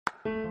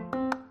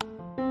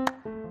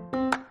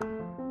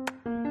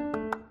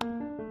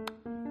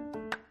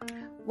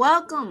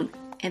Welcome,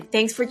 and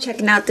thanks for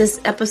checking out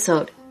this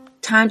episode,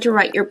 Time to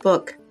Write Your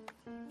Book.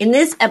 In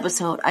this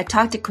episode, I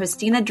talked to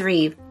Christina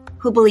Dreeve,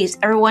 who believes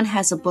everyone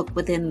has a book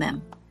within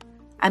them.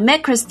 I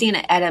met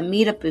Christina at a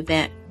meetup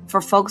event for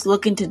folks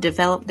looking to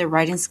develop their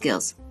writing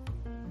skills.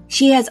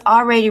 She has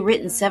already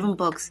written 7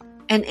 books,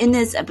 and in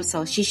this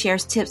episode, she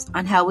shares tips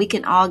on how we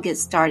can all get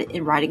started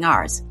in writing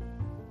ours.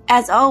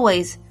 As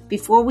always,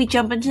 before we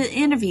jump into the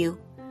interview,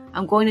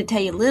 I'm going to tell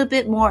you a little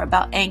bit more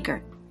about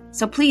Anchor,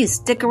 so please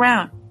stick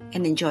around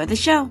and enjoy the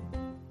show.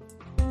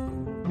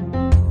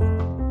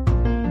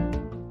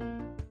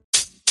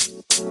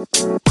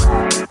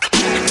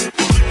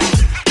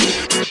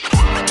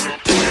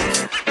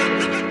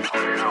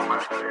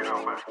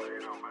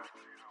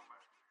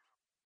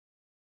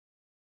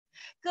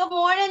 Good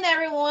morning,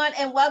 everyone,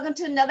 and welcome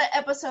to another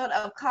episode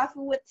of Coffee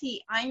with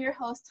Tea. I'm your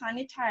host,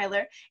 Tanya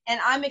Tyler, and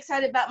I'm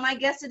excited about my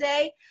guest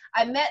today.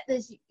 I met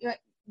this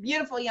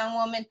beautiful young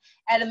woman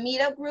at a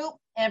meetup group,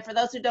 and for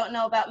those who don't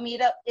know about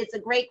meetup, it's a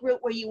great group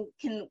where you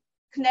can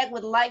connect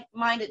with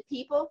like-minded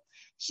people.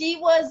 She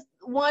was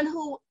one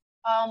who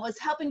was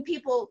helping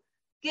people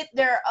get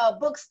their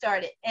book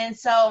started, and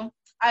so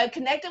I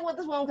connected with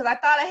this woman because I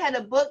thought I had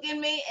a book in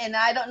me, and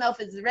I don't know if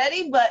it's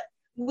ready, but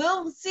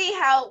we'll see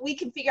how we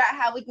can figure out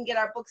how we can get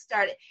our book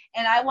started.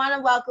 And I want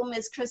to welcome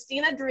Ms.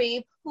 Christina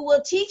Dreeve, who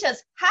will teach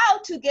us how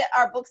to get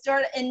our book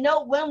started and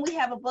know when we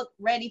have a book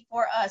ready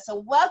for us.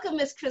 So welcome,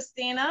 Ms.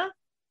 Christina.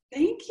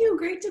 Thank you.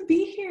 Great to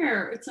be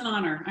here. It's an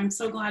honor. I'm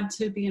so glad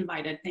to be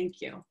invited.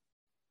 Thank you.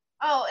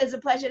 Oh, it's a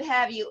pleasure to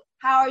have you.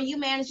 How are you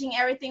managing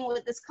everything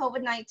with this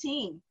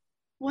COVID-19?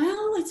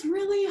 Well, it's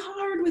really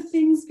hard with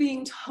things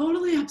being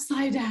totally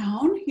upside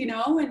down,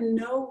 and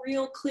no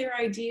real clear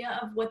idea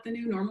of what the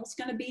new normal is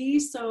going to be.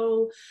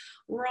 So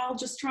we're all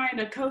just trying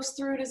to coast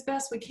through it as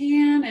best we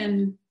can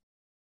and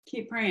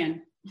keep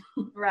praying.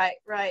 Right.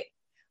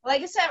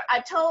 Like I said,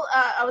 I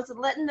was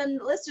letting the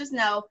listeners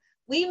know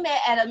we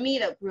met at a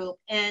meetup group,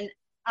 and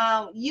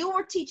you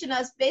were teaching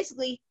us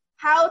basically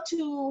how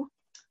to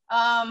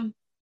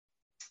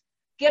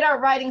get our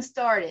writing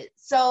started.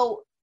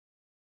 So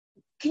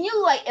can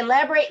you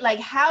elaborate,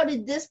 how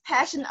did this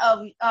passion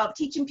of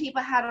teaching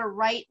people how to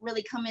write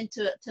really come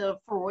into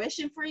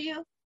fruition for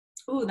you?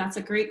 Oh, that's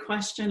a great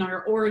question.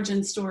 Our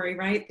origin story,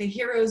 right? The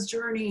hero's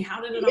journey. How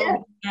did it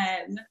all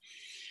begin?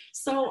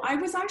 So I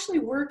was actually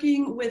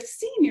working with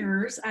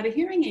seniors at a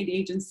hearing aid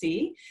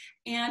agency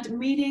and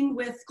meeting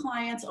with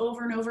clients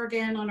over and over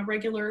again on a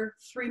regular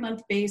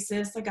 3-month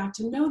basis. I got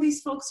to know these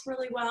folks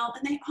really well,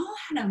 and they all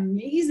had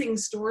amazing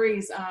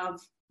stories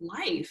of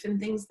life and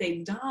things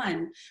they've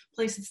done,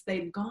 places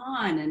they've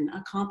gone, and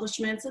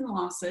accomplishments and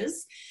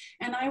losses.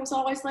 And I was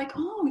always like,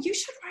 oh, you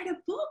should write a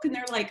book. And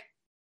they're like,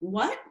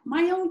 what?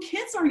 My own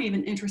kids aren't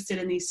even interested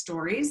in these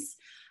stories.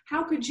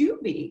 How could you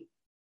be?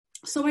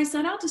 So I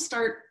set out to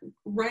start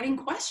writing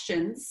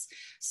questions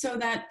so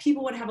that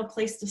people would have a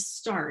place to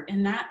start.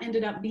 And that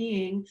ended up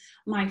being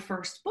my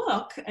first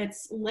book.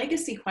 It's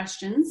Legacy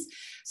Questions,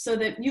 so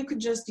that you could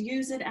just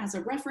use it as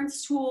a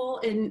reference tool.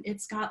 And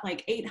it's got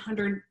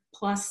 800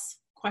 plus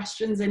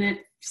questions in it,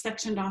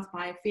 sectioned off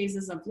by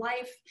phases of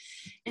life,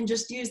 and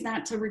just use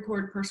that to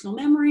record personal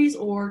memories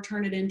or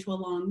turn it into a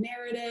long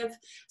narrative.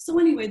 So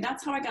anyway,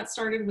 that's how I got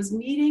started, was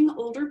meeting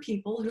older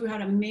people who had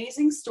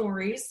amazing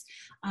stories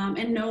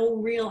and no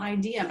real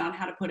idea about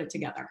how to put it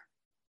together.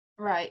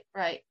 Right.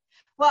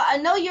 Well, I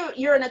know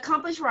you're an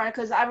accomplished writer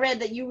because I read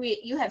that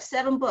you have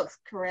 7 books,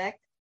 correct?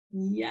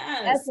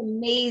 Yes. That's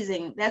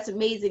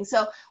amazing.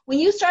 So when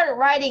you started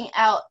writing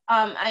out,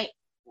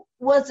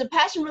 was the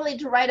passion really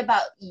to write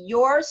about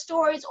your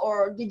stories,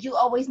 or did you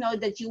always know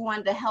that you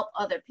wanted to help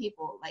other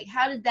people?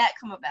 How did that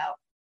come about?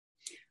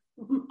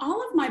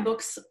 All of my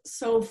books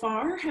so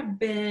far have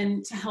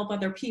been to help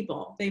other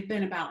people. They've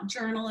been about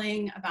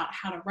journaling, about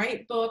how to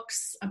write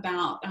books,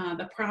 about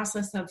the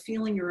process of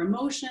feeling your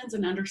emotions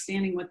and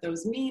understanding what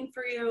those mean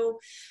for you.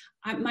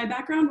 My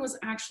background was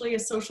actually a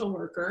social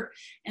worker,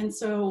 and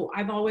so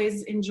I've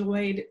always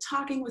enjoyed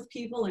talking with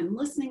people and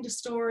listening to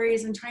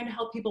stories and trying to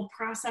help people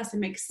process and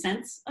make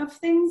sense of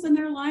things in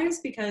their lives,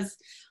 because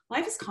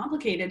life is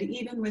complicated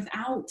even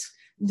without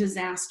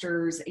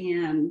disasters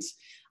and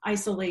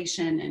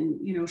isolation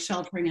and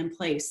sheltering in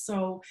place.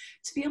 So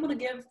to be able to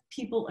give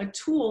people a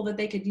tool that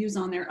they could use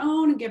on their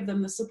own and give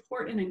them the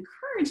support and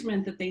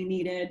encouragement that they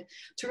needed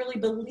to really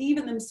believe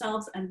in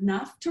themselves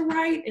enough to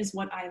write is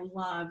what I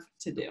love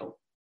to do.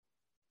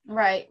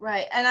 Right.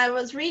 And I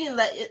was reading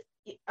that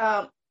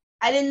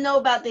I didn't know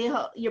about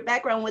your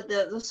background with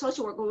the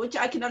social worker, which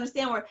I can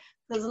understand,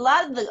 because a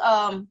lot of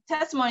the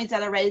testimonies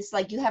that I read, it's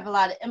you have a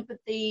lot of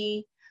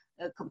empathy,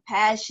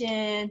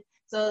 compassion.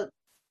 So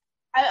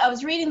I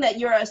was reading that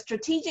you're a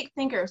strategic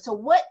thinker. So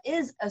what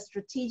is a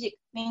strategic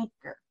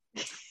thinker?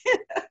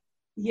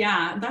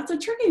 Yeah, that's a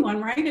tricky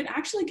one, right? It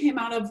actually came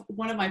out of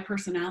one of my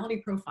personality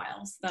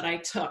profiles that I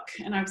took.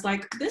 And I was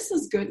like, this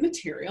is good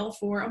material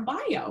for a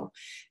bio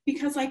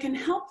because I can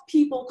help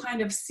people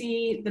kind of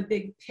see the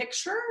big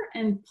picture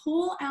and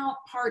pull out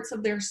parts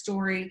of their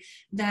story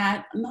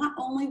that not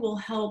only will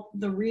help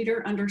the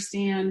reader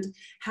understand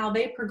how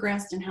they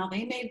progressed and how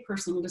they made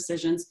personal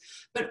decisions,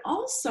 but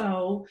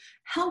also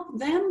help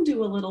them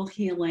do a little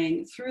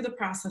healing through the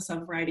process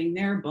of writing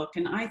their book.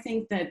 And I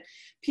think that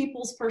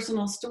people's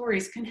personal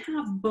stories can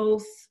have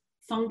both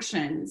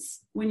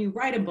functions. When you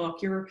write a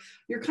book, you're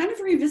kind of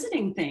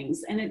revisiting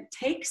things, and it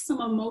takes some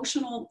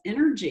emotional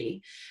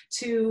energy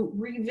to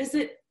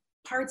revisit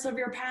parts of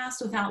your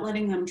past without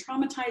letting them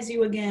traumatize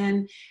you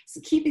again.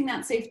 So keeping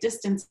that safe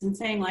distance and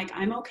saying, like,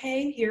 I'm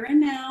okay here and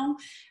now.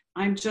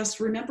 I'm just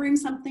remembering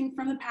something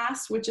from the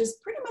past, which is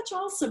pretty much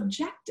all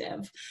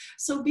subjective.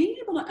 So being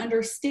able to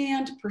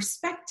understand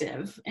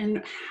perspective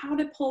and how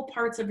to pull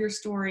parts of your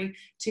story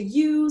to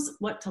use,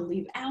 what to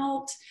leave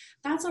out,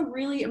 that's a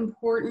really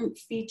important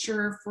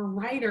feature for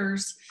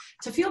writers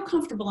to feel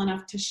comfortable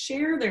enough to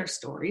share their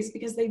stories,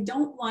 because they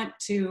don't want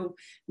to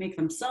make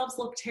themselves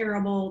look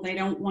terrible. They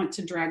don't want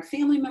to drag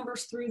family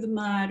members through the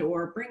mud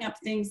or bring up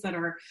things that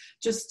are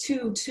just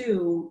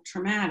too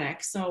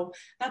traumatic. So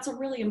that's a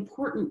really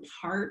important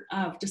part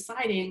of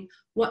deciding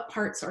what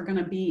parts are going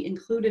to be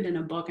included in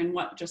a book and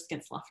what just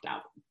gets left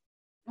out.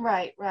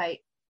 Right.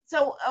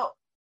 So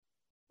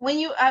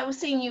I was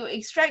saying you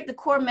extract the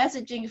core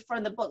messaging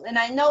from the book, and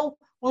I know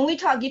when we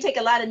talk, you take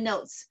a lot of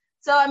notes.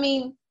 So, I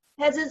mean,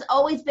 has this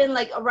always been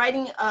like a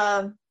writing,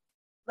 a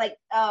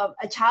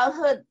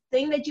childhood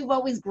thing that you've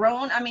always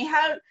grown? I mean,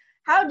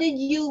 how did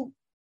you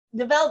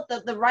develop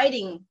the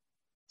writing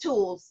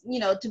tools,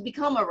 to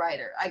become a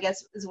writer, I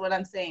guess is what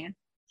I'm saying.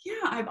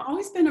 Yeah, I've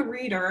always been a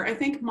reader. I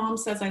think Mom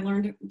says I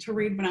learned to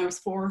read when I was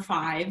 4 or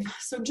 5.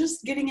 So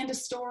just getting into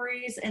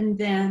stories, and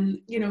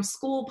then,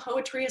 school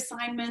poetry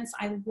assignments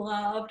I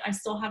loved. I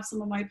still have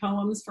some of my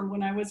poems from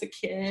when I was a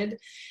kid.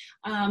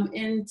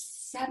 In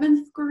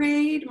 7th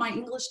grade, my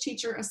English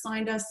teacher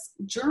assigned us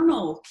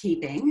journal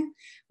keeping.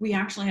 We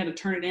actually had to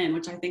turn it in,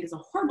 which I think is a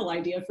horrible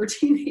idea for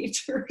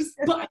teenagers.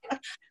 But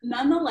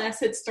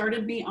nonetheless, it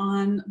started me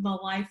on the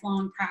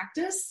lifelong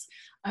practice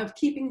of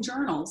keeping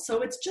journals.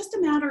 So it's just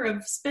a matter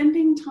of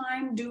spending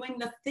time doing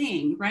the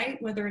thing,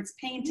 right? Whether it's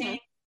painting,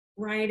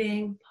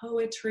 writing,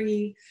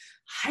 poetry,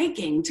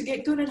 hiking. To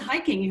get good at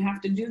hiking, you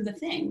have to do the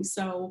thing.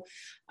 So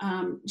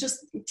just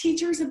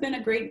teachers have been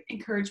a great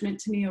encouragement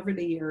to me over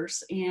the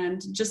years,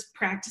 and just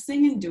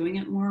practicing and doing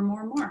it more and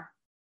more and more.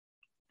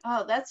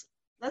 Oh, that's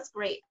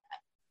great.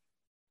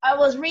 I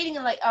was reading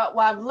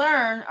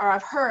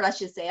I've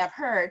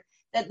heard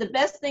that the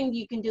best thing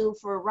you can do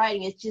for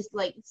writing is just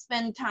like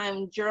spend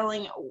time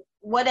journaling,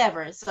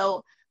 whatever.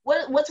 So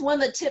what's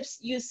one of the tips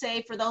you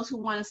say for those who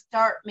want to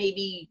start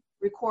maybe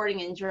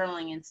recording and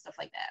journaling and stuff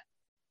like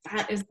that?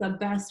 That is the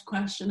best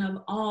question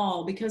of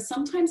all, because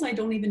sometimes I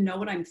don't even know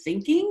what I'm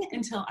thinking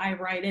until I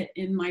write it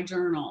in my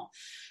journal.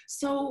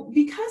 So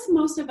because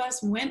most of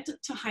us went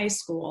to high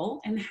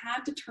school and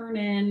had to turn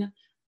in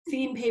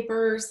theme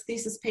papers,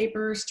 thesis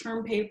papers,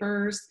 term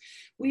papers,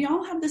 we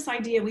all have this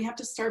idea we have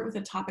to start with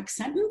a topic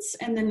sentence,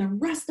 and then the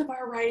rest of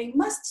our writing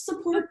must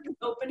support the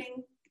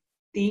opening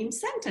theme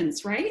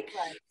sentence, right?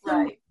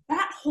 Right.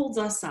 That holds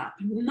us up,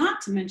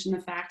 not to mention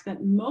the fact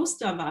that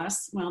most of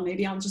us, well,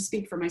 maybe I'll just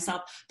speak for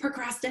myself,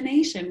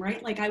 procrastination,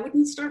 right? Like I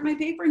wouldn't start my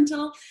paper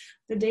until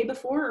the day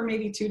before, or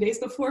maybe 2 days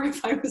before,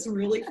 if I was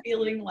really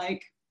feeling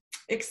like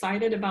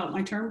excited about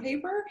my term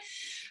paper.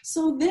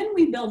 So then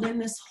we build in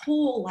this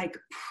whole like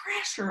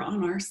pressure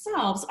on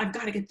ourselves. I've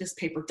got to get this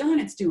paper done.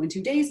 It's due in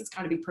 2 days. It's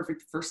got to be perfect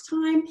the first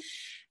time.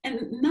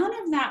 And none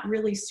of that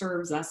really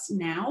serves us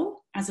now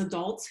as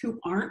adults who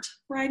aren't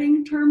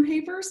writing term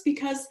papers,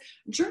 because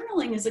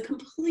journaling is a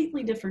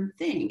completely different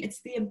thing.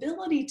 It's the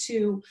ability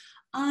to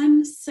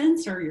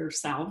uncensor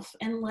yourself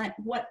and let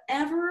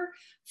whatever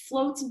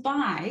floats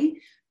by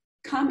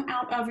come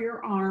out of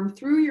your arm,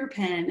 through your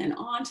pen, and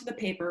onto the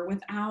paper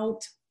without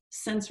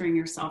censoring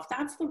yourself.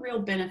 That's the real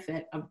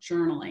benefit of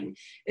journaling,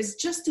 is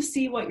just to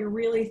see what you're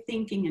really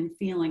thinking and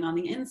feeling on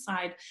the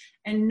inside,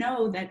 and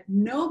know that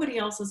nobody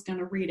else is going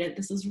to read it.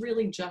 This is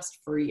really just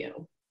for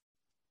you.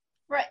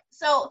 Right.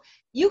 So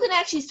you can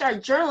actually start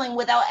journaling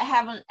without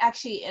having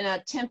actually an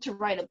attempt to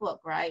write a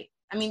book, right?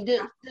 I mean,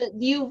 do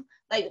you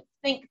like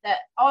think that,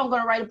 I'm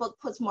going to write a book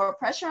puts more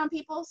pressure on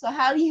people? So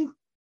how do you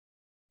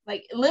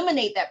like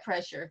eliminate that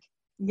pressure?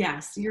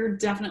 Yes, you're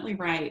definitely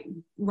right.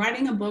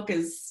 Writing a book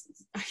is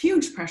a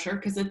huge pressure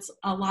because it's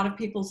a lot of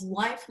people's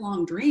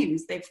lifelong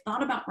dreams. They've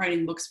thought about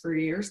writing books for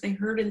years. They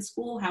heard in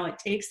school how it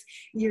takes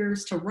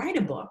years to write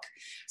a book.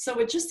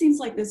 So it just seems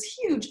like this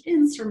huge,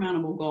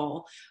 insurmountable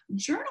goal.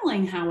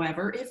 Journaling,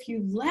 however, if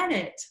you let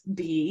it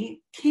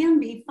be, can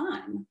be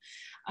fun.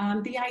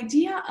 The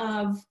idea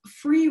of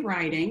free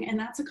writing, and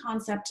that's a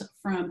concept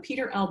from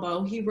Peter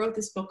Elbow. He wrote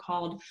this book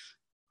called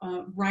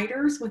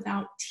writers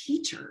without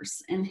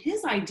teachers. And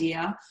his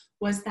idea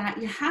was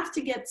that you have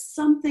to get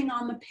something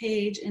on the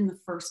page in the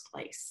first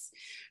place.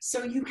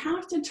 So you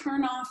have to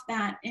turn off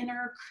that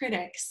inner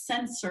critic,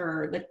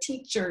 censor, the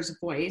teacher's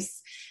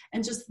voice,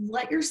 and just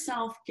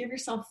give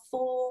yourself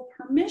full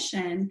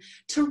permission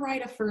to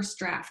write a first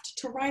draft,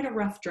 to write a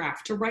rough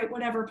draft, to write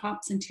whatever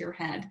pops into your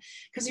head.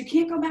 Because you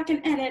can't go back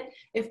and edit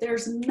if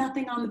there's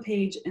nothing on the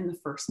page in the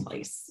first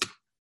place.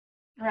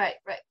 Right.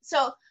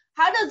 So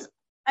how does,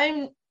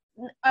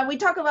 we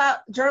talk about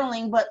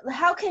journaling, but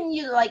how can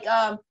you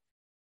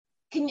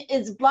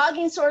is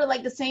blogging sort of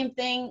like the same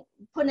thing,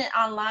 putting it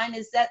online?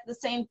 Is that the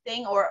same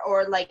thing?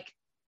 Or like,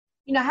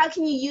 how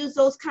can you use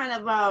those kind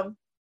of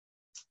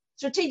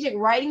strategic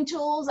writing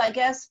tools, I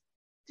guess,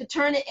 to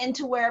turn it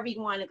into wherever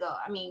you want to go?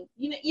 I mean,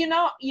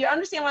 you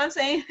understand what I'm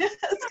saying?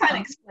 It's kind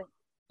of explain.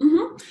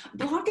 Mm-hmm.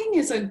 Blogging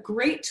is a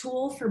great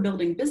tool for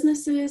building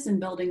businesses and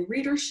building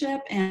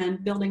readership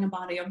and building a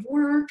body of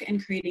work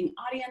and creating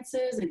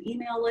audiences and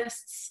email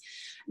lists.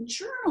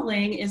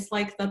 Journaling is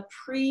like the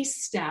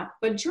pre-step,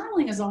 but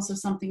journaling is also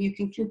something you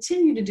can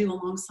continue to do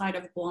alongside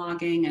of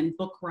blogging and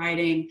book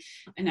writing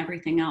and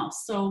everything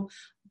else. So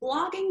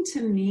blogging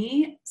to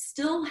me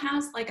still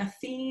has like a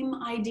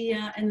theme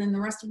idea, and then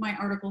the rest of my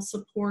article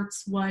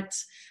supports what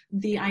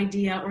the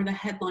idea or the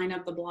headline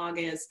of the blog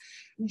is.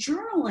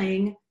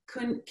 Journaling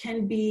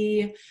can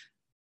be,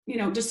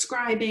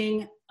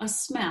 describing a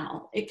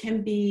smell. It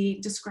can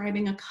be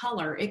describing a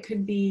color. It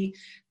could be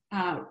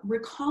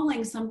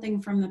recalling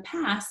something from the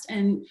past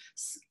and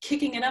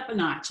kicking it up a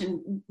notch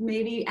and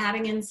maybe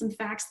adding in some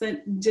facts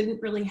that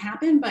didn't really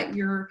happen, but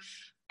you're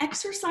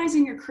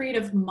exercising your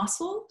creative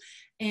muscle.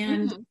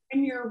 And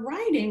when you're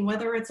writing,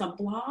 whether it's a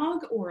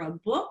blog or a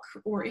book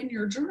or in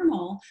your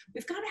journal,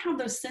 we've got to have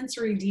those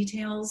sensory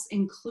details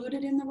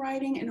included in the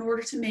writing in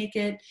order to make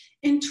it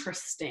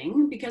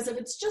interesting. Because if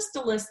it's just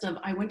a list of,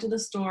 I went to the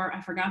store, I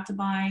forgot to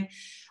buy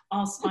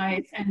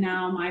allspice, and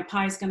now my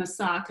pie's going to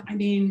suck, I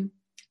mean,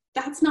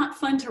 that's not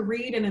fun to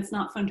read, and it's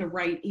not fun to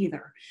write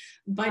either.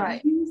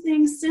 But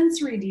using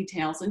sensory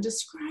details and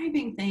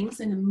describing things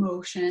and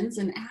emotions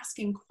and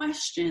asking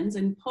questions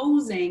and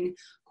posing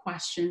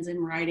questions in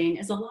writing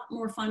is a lot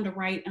more fun to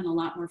write and a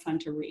lot more fun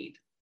to read.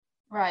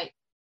 Right.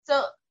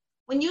 So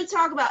when you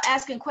talk about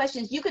asking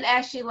questions, you could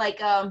actually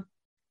I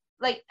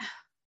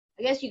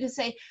guess you could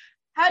say,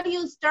 how do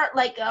you start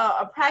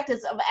a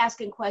practice of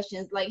asking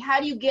questions? Like,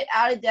 how do you get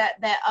out of that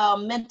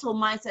mental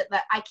mindset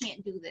that I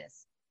can't do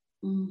this?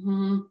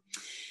 Mm-hmm.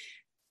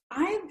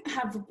 I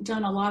have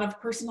done a lot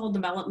of personal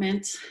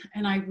development,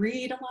 and I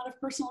read a lot of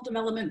personal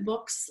development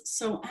books.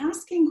 So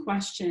asking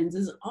questions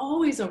is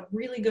always a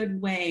really good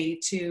way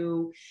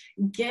to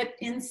get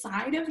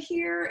inside of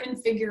here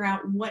and figure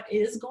out what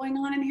is going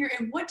on in here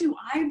and what do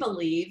I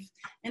believe,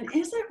 and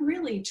is it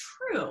really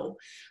true?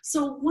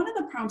 So one of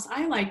the prompts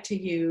I like to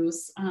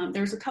use,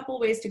 there's a couple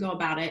ways to go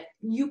about it.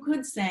 You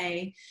could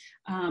say,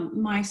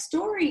 my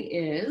story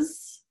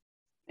is,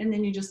 and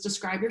then you just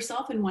describe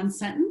yourself in one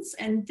sentence.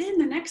 And then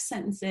the next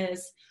sentence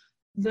is,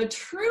 the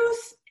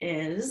truth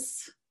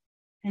is,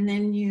 and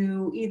then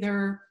you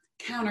either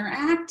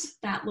counteract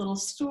that little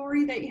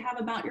story that you have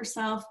about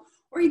yourself,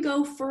 or you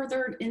go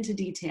further into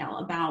detail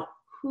about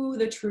who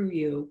the true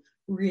you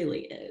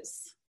really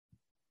is.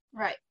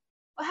 Right.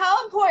 Well,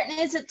 how important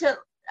is it to,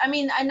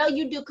 I know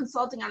you do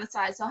consulting on the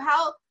side, so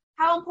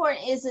how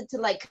important is it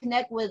to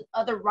connect with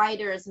other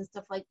writers and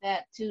stuff like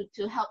that to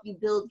help you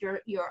build your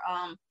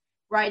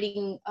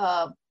writing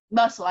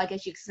muscle, I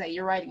guess you could say,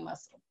 your writing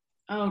muscle?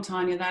 Oh,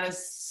 Tanya, that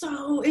is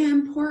so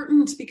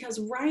important, because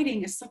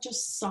writing is such a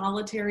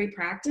solitary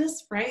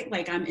practice, right?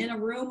 Like, I'm in a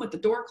room with the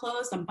door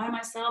closed, I'm by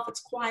myself,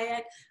 it's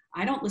quiet,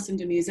 I don't listen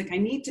to music, I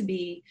need to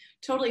be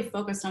totally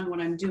focused on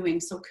what I'm doing.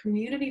 So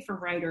community for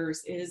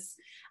writers is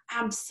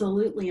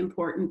absolutely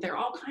important. There are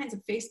all kinds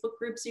of Facebook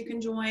groups you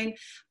can join,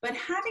 but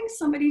having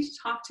somebody to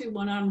talk to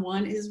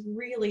one-on-one is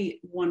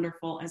really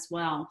wonderful as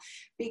well,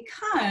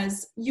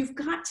 because you've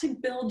got to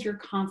build your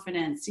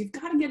confidence. You've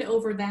got to get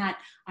over that,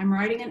 I'm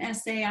writing an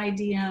essay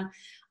idea,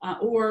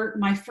 or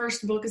my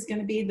first book is going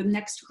to be the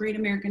next great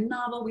American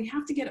novel. We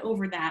have to get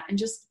over that and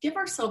just give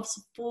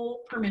ourselves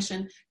full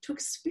permission to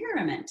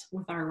experiment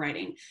with our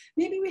writing.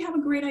 Maybe we have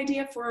a great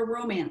idea for a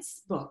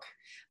romance book,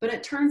 but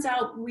it turns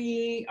out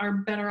we are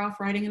better off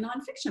writing a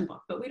nonfiction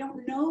book, but we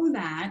don't know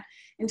that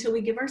until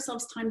we give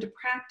ourselves time to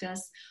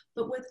practice.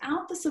 But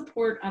without the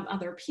support of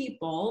other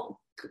people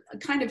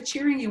kind of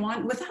cheering you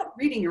on, without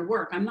reading your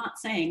work, I'm not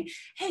saying,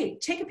 hey,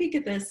 take a peek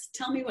at this,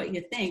 tell me what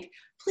you think.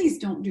 Please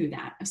don't do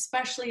that,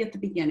 especially at the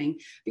beginning,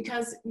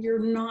 because you're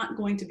not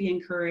going to be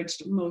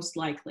encouraged, most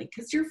likely,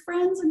 because your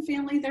friends and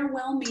family, they're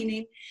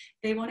well-meaning.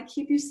 They want to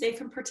keep you safe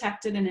and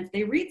protected. And if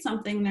they read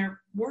something, they're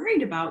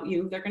worried about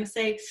you, they're going to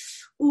say,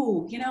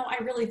 ooh,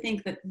 I really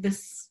think that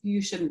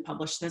you shouldn't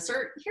publish this,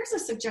 or here's a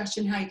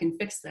suggestion how you can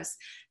fix this.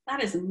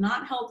 That is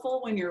not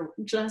helpful when you're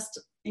just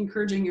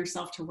encouraging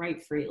yourself to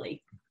write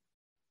freely.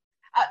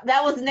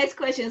 That was the next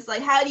question. It's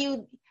like, how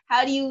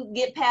do you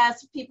get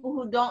past people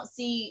who don't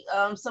see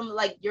some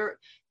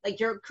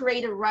your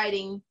creative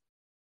writing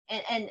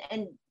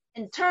and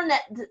and turn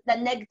that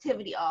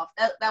negativity off?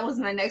 That was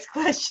my next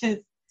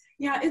question.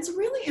 Yeah, it's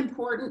really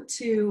important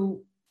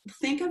to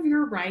think of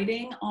your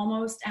writing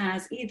almost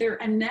as either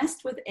a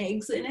nest with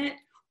eggs in it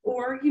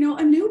or,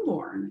 a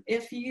newborn.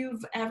 If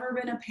you've ever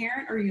been a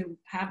parent or you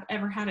have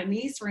ever had a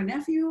niece or a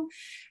nephew,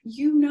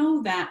 you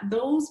know that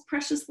those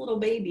precious little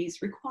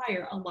babies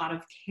require a lot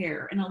of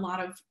care and a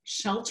lot of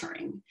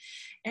sheltering.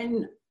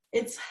 And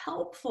it's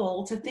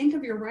helpful to think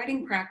of your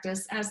writing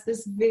practice as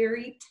this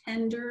very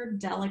tender,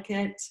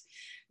 delicate,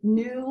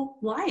 new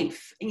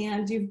life,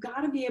 and you've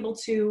got to be able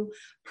to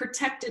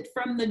protect it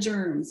from the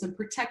germs and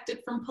protect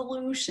it from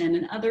pollution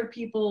and other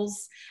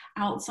people's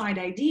outside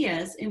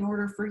ideas in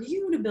order for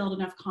you to build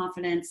enough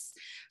confidence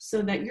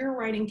so that your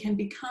writing can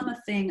become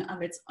a thing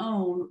of its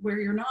own, where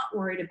you're not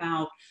worried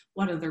about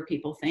what other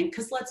people think.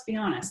 Because let's be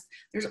honest,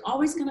 there's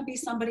always going to be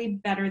somebody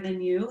better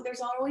than you.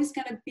 There's always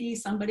going to be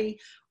somebody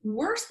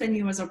worse than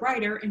you as a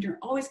writer, and you're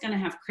always going to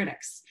have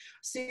critics.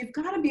 So you've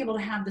got to be able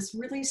to have this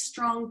really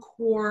strong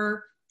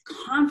core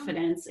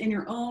confidence in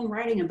your own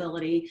writing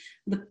ability.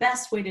 The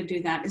best way to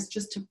do that is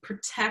just to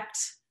protect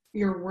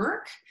your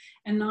work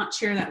and not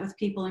share that with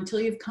people until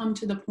you've come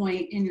to the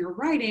point in your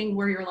writing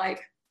where you're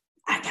like,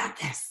 I got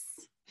this.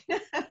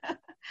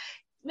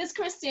 Miss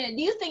Christina,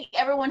 do you think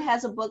everyone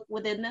has a book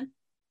within them?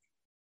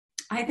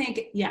 I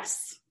think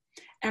yes.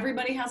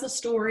 Everybody has a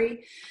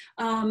story.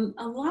 A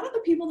lot of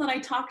the people that I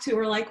talk to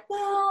are like,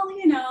 well,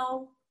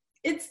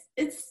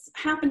 it's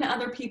happened to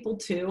other people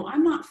too.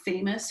 I'm not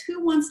famous.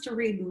 Who wants to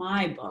read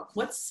my book?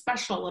 What's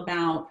special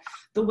about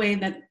the way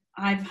that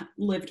I've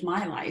lived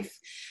my life?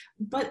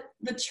 But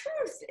the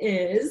truth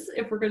is,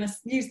 if we're going to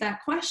use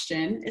that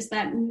question, is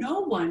that no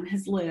one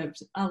has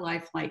lived a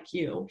life like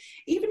you.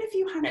 Even if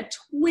you had a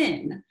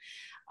twin,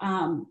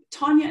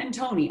 Tanya and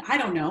Tony, I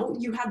don't know,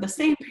 you had the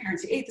same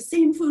parents, you ate the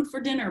same food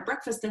for dinner,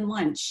 breakfast and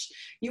lunch,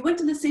 you went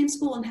to the same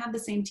school and had the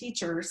same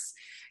teachers,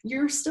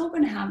 you're still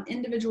going to have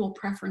individual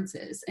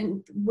preferences,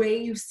 and the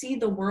way you see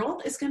the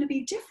world is going to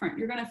be different.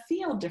 You're going to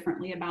feel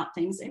differently about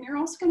things, and you're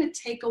also going to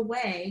take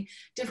away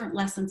different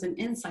lessons and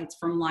insights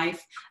from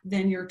life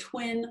than your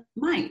twin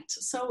might.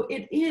 So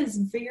it is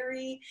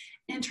very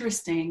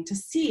interesting to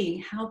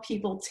see how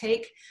people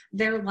take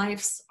their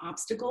life's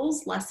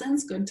obstacles,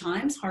 lessons, good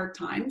times, hard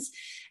times,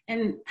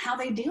 and how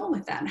they deal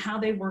with that, and how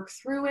they work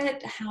through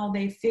it, how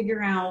they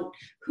figure out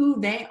who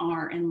they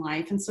are in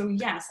life. And so,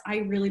 yes, I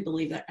really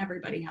believe that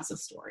everybody has a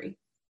story.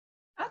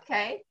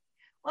 Okay.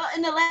 Well,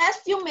 in the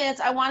last few minutes,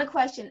 I want to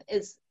question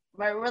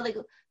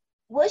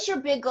what's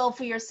your big goal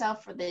for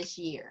yourself for this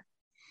year?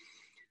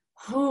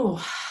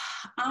 Oh,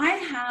 I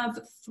have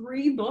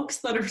 3 books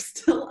that are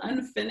still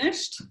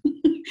unfinished.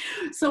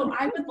 So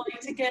I would like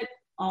to get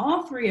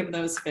all 3 of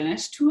those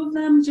finished. 2 of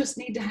them just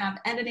need to have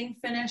editing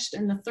finished,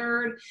 and the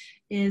third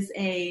is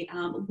a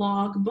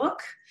log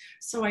book.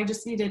 So I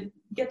just need to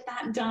get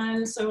that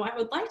done. So I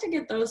would like to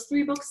get those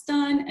 3 books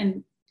done.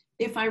 And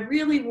if I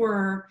really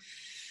were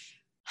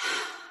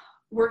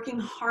working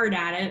hard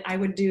at it, I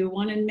would do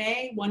 1 in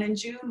May, 1 in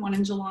June, 1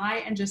 in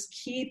July, and just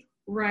keep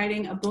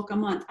writing a book a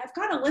month. I've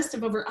got a list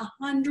of over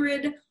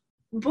 100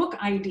 book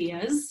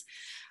ideas.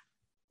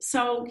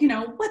 So,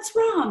 what's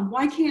wrong?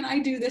 Why can't I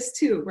do this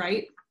too,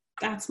 right?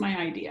 That's my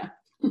idea.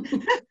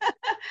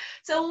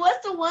 So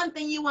what's the one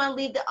thing you want to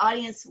leave the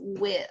audience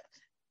with?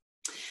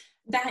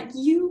 That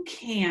you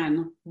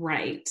can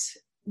write.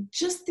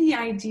 Just the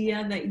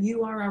idea that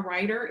you are a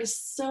writer is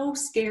so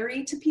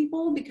scary to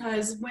people,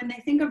 because when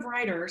they think of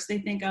writers, they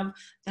think of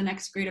the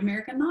next great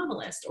American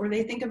novelist, or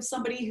they think of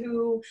somebody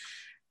who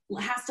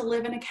has to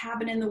live in a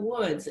cabin in the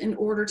woods in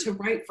order to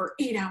write for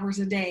 8 hours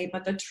a day.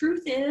 But the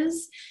truth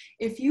is,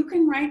 if you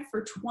can write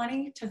for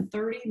 20 to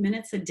 30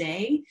 minutes a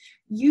day,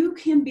 you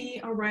can be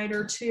a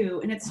writer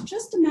too. And it's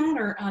just a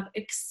matter of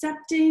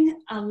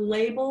accepting a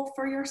label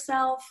for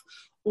yourself,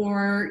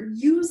 or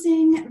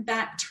using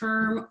that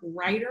term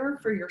writer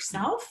for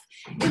yourself.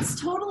 It's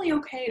totally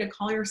okay to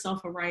call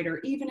yourself a writer,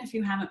 even if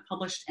you haven't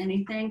published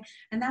anything.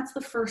 And that's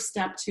the first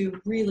step to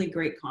really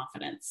great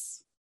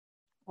confidence.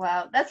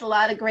 Wow, that's a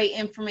lot of great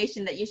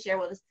information that you share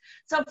with us.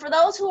 So for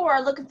those who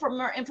are looking for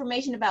more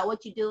information about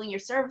what you do and your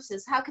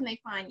services, how can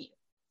they find you?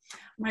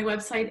 My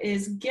website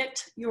is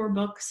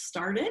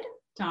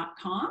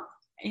getyourbooksstarted.com,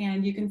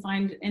 and you can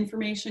find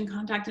information,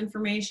 contact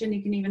information.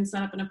 You can even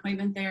set up an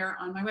appointment there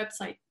on my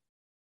website.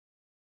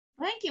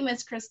 Thank you,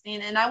 Miss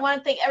Christina. And I want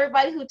to thank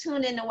everybody who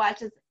tuned in to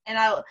watch us. And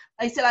like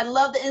I said, I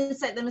love the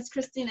insight that Miss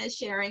Christina is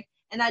sharing.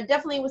 And I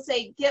definitely would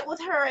say get with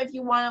her if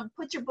you want to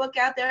put your book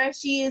out there.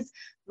 She is,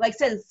 like I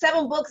said,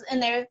 7 books in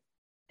there.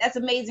 That's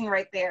amazing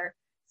right there.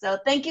 So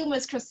thank you,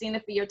 Miss Christina,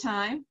 for your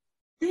time.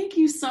 Thank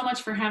you so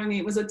much for having me.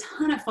 It was a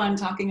ton of fun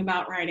talking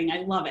about writing.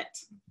 I love it.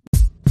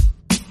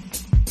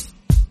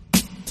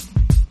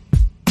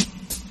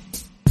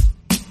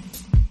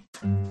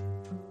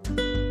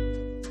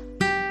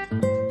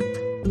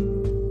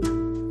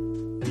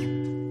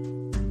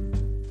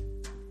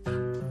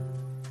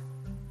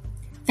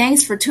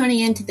 Thanks for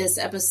tuning into this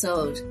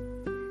episode.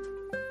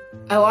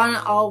 I want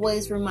to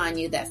always remind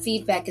you that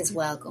feedback is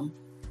welcome.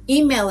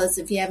 Email us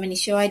if you have any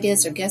show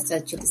ideas or guests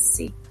that you'd like to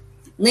see.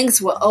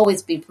 Links will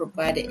always be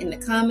provided in the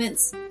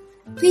comments.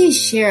 Please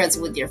share us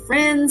with your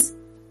friends.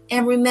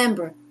 And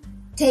remember,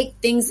 take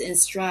things in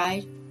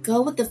stride,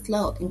 go with the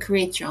flow, and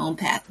create your own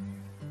path.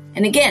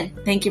 And again,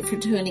 thank you for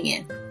tuning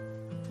in.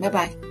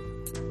 Bye-bye.